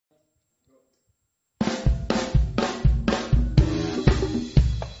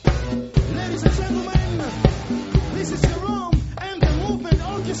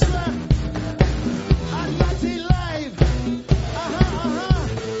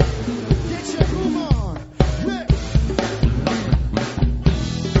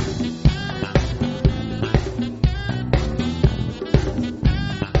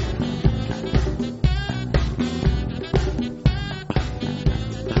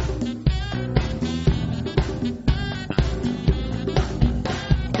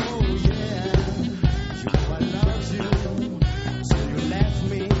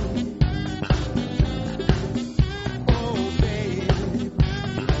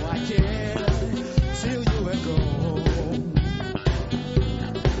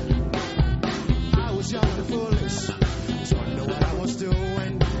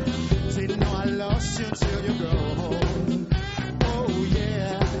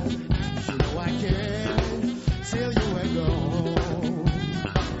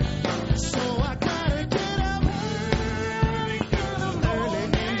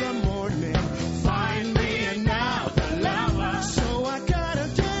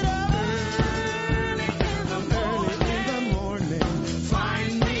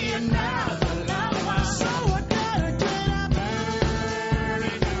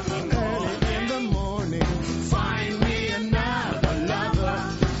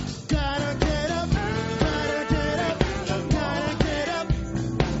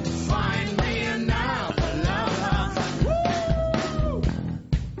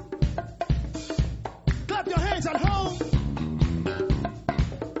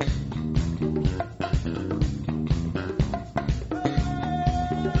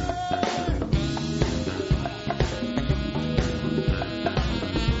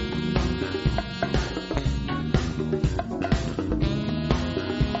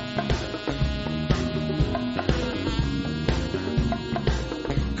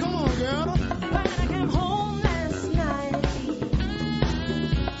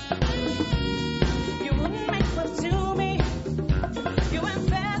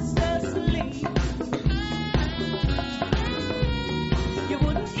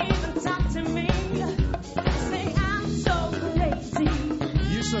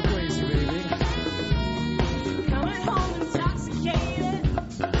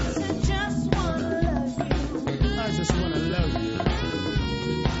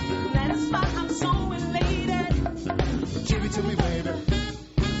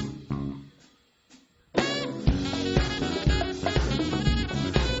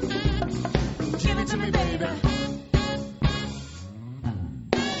baby.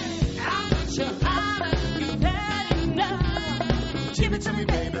 I want your heart, you had enough. Give it to me,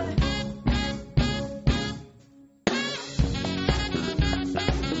 baby.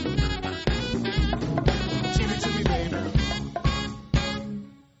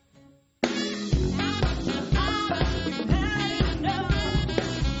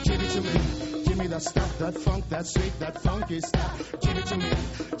 Stuff, that funk, that sweet, that funky stuff. Give it to me.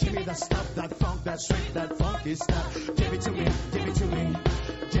 Give me that stuff, that funk, that sweet, that funky stuff. Give it to me. Give it to me.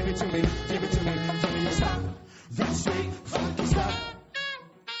 Give it to me. Give it to me. Give me your stuff, that sweet, funky stuff.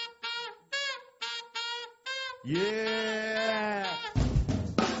 Yeah.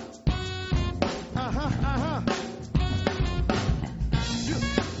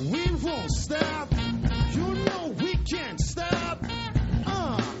 We won't stop. You know we can't stop.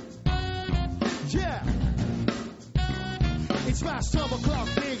 Yeah. It's past 12 o'clock,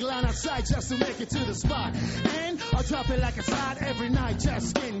 big line outside just to make it to the spot. And I'll drop it like a slide every night,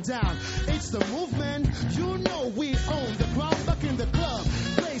 just getting down. It's the movement, you know we own the crowd back in the club.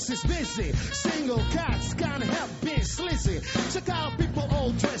 Place is busy, single cats can't help being sleazy. Check out people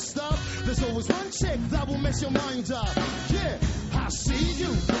all dressed up. There's always one chick that will mess your mind up. Yeah, I see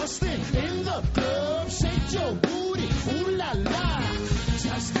you busting in the club. Shake your booty, ooh la la.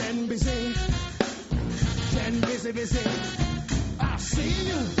 Just getting busy. Getting busy, busy. I see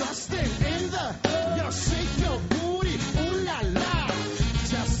you busting in the yo, shake your booty, ooh la la.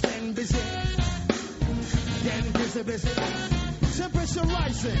 Just getting busy. Getting busy, busy. Temperature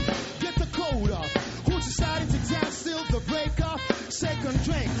rising, get the coat up. Who's decided to dance till the break up? Second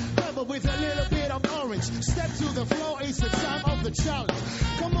drink, covered with a little bit of orange. Step to the floor, it's the time of the challenge.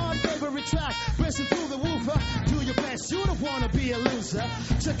 Come on, baby, retract, pressing through the woofer. Do your best, you don't wanna be a loser.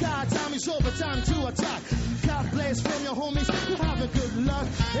 Check out, time is over, time to attack. God bless from your homies, you have a good luck.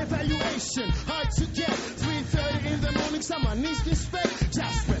 Evaluation, hard to get. 3:30 in the morning, someone needs respect.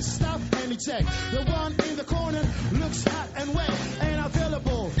 Just press stop and eject. The one in the corner looks hot and wet and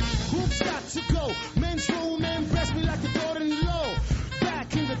available. Who's got to go? Men's room, men press me like a daughter-in-law. Back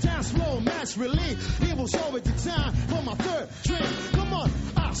in the dance floor, match relief. It was always the time for my third drink. Come on,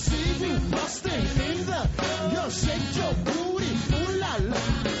 I see you busting in the yo, shake your booty, ooh la la.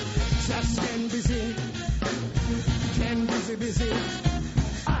 Just getting busy, busy.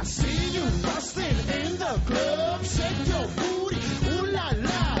 I see you busting in the club. Shake your booty, ooh la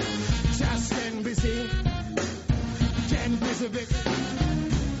la. Just getting busy, busy.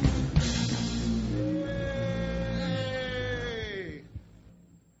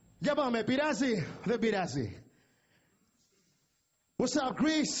 Για πάμε, πειράζει, δεν πειράζει. What's up,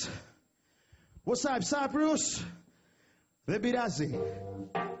 Greece? What's up, Cyprus? Δεν πειράζει.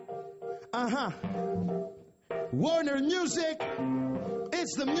 Warner Music,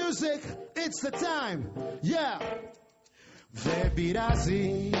 it's the music, it's the time, yeah. Δεν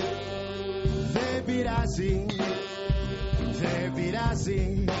πειράζει, δεν πειράζει, δεν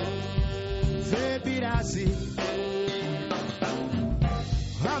πειράζει, δεν πειράζει.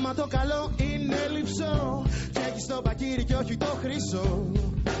 Άμα το καλό είναι λειψό και έχεις το πακίρι και όχι το χρυσό.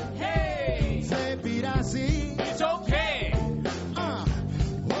 Hey! Δεν πειράζει, it's okay.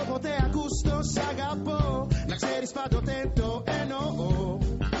 Όποτε ακούς το σ' αγαπώ, να ξέρεις πάντοτε το εννοώ.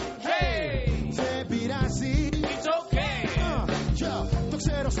 Hey! Δεν πειράζει, it's okay. Το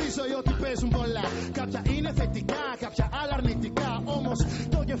ξέρω στη ζωή ότι παίζουν πολλά. Κάποια είναι θετικά, κάποια άλλα αρνητικά. Όμως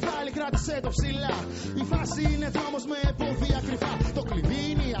το κεφάλι κράτησε το ψηλά. Η φάση είναι δρόμος με εμπόδια κρυφά. Το κλειδί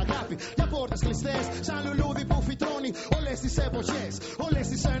είναι η αγάπη για πόρτες κλειστές. Σαν λουλούδι που φυτρώνει όλες τις εποχές. Όλες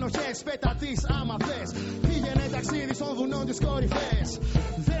τις ενοχές πέτα τις άμα θες. Πήγαινε ταξίδι στον βουνό τις κορυφές.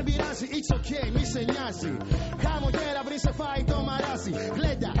 Δεν πειράζει, it's okay, μη σε νοιάζει. Χαμογέλα βρει σε φάει το μαράζι.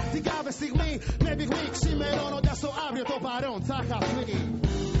 Γλέντα την κάθε στιγμή με πυγμή. Ξημερώνοντας το αύριο το παρόν θα χαθεί.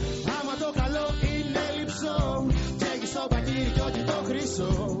 Άμα το καλό είναι λειψό και έχεις το πακίρι και όχι το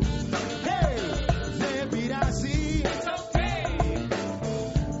χρυσό. Hey, δεν πειράζει, it's okay.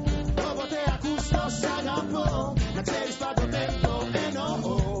 Όποτε ακούς το σ' αγαπώ, να ξέρεις πάντοτε το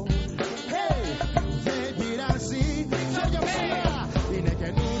εννοώ. Hey, δεν πειράζει, it's okay. Είναι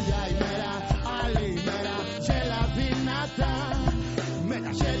καινούρια ημέρα, άλλη ημέρα, γέλα δυνατά. Με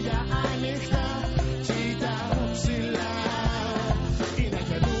τα χέρια ανοιχτά, κοίτα ψηλά.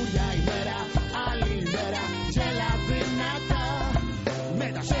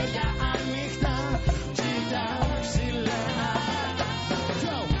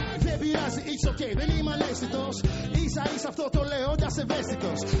 Okay, δεν είμαι ανέστητος. Ίσα ίσα αυτό το λέοντας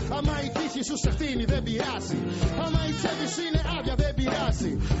ευαίσθητος. Άμα η τύχη σου σε ευθύνει δεν πειράζει. Άμα η τσέπη σου είναι άδεια δεν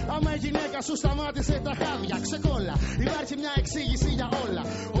πειράζει. Άμα η γυναίκα σου σταμάτησε τα χάδια, ξεκόλα. Υπάρχει μια εξήγηση για όλα.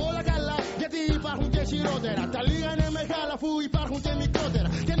 Όλα καλά γιατί υπάρχουν και χειρότερα. μικρότερα. Τα λίγα είναι μεγάλα αφού υπάρχουν και μικρότερα.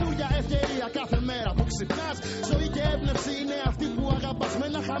 Καινούρια ευκαιρία κάθε μέρα που ξυπνάς. Ζωή και έμπνευση είναι αυτή που αγαπάς. Με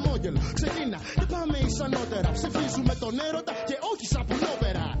ένα χαμόγελο ξεκίνα και πάμε εις ανώτερα. Ψηφίζουμε τον έρωτα και όχι σαν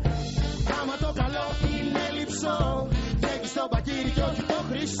πουλόπερα. Άμα το καλό είναι λυψό, φεύγεις στο μπακίρι και όχι το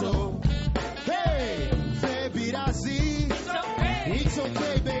χρυσό. Hey, δεν πειράζει. It's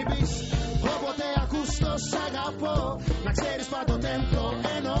okay babies. Όποτε ακούς το σ' αγαπώ, να ξέρεις πάντοτε το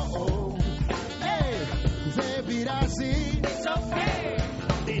εννοώ. Hey, δεν πειράζει. It's okay.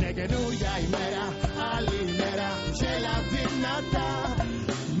 Είναι καινούρια ημέρα, άλλη ημέρα. Γέλα δυνατά,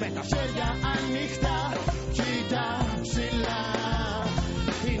 με τα χέρια ανοιχτά, κοίτα ψηλά.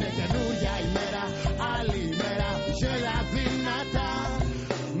 Είναι καινούρια ημέρα, άλλη ημέρα. Γέλα δυνατά,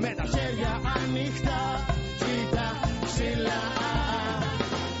 με τα χέρια ανοιχτά, κοίτα ψηλά.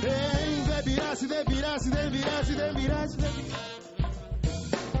 Δεν πειράζει, δεν πειράζει, δεν πειράζει, δεν πειράζει.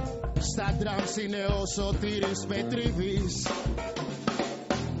 Στα ντραμς είναι ο Σωτήρης Πετρίβης.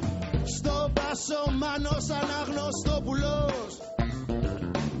 Στο μπάσο Μάνος Αναγνωστόπουλος.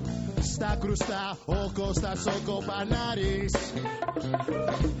 Στα κρουστά ο Κώστας ο Κοπανάρης.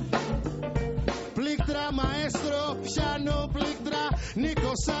 Πλήκτρα μαέστρο, πιάνο πλήκτρα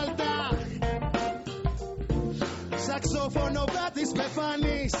Νίκος Σάλτα. Σαξόφωνο Μπάτης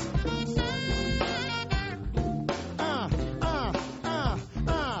Πεφάνης.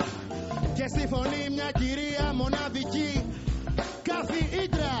 Και στη φωνή μια κυρία μοναδική,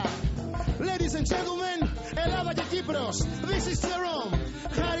 καθηγήτρα. Ladies and gentlemen, Ελλάδα και Κύπρος. This is Jerome.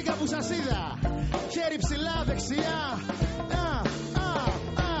 Χάρηκα που σας είδα. Χέρι ψηλά δεξιά.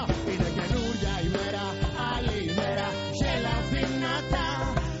 Είναι καινούρια ημέρα, άλλη ημέρα. Γέλα δυνατά,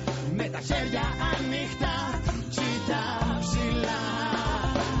 με τα χέρια ανοιχτά, κοίτα ψηλά.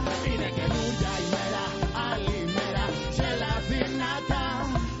 Είναι καινούρια ημέρα, άλλη ημέρα. Γέλα δυνατά,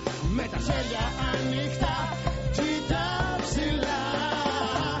 με τα χέρια ανοιχτά, κοίτα ψηλά.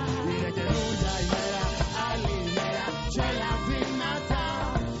 Είναι καινούρια ημέρα, άλλη ημέρα. Γέλα δυνατά,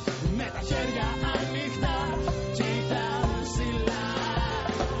 με τα χέρια ανοιχτά, κοίτα ψηλά.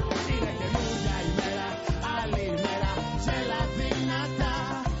 Είναι καινούρια ημέρα, άλλη ημέρα. Γέλα δυνατά,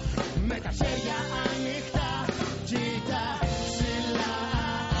 με τα χέρια ανοιχτά, κοίτα ψηλά.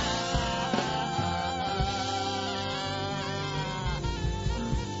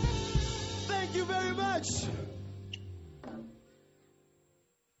 Thank you very much.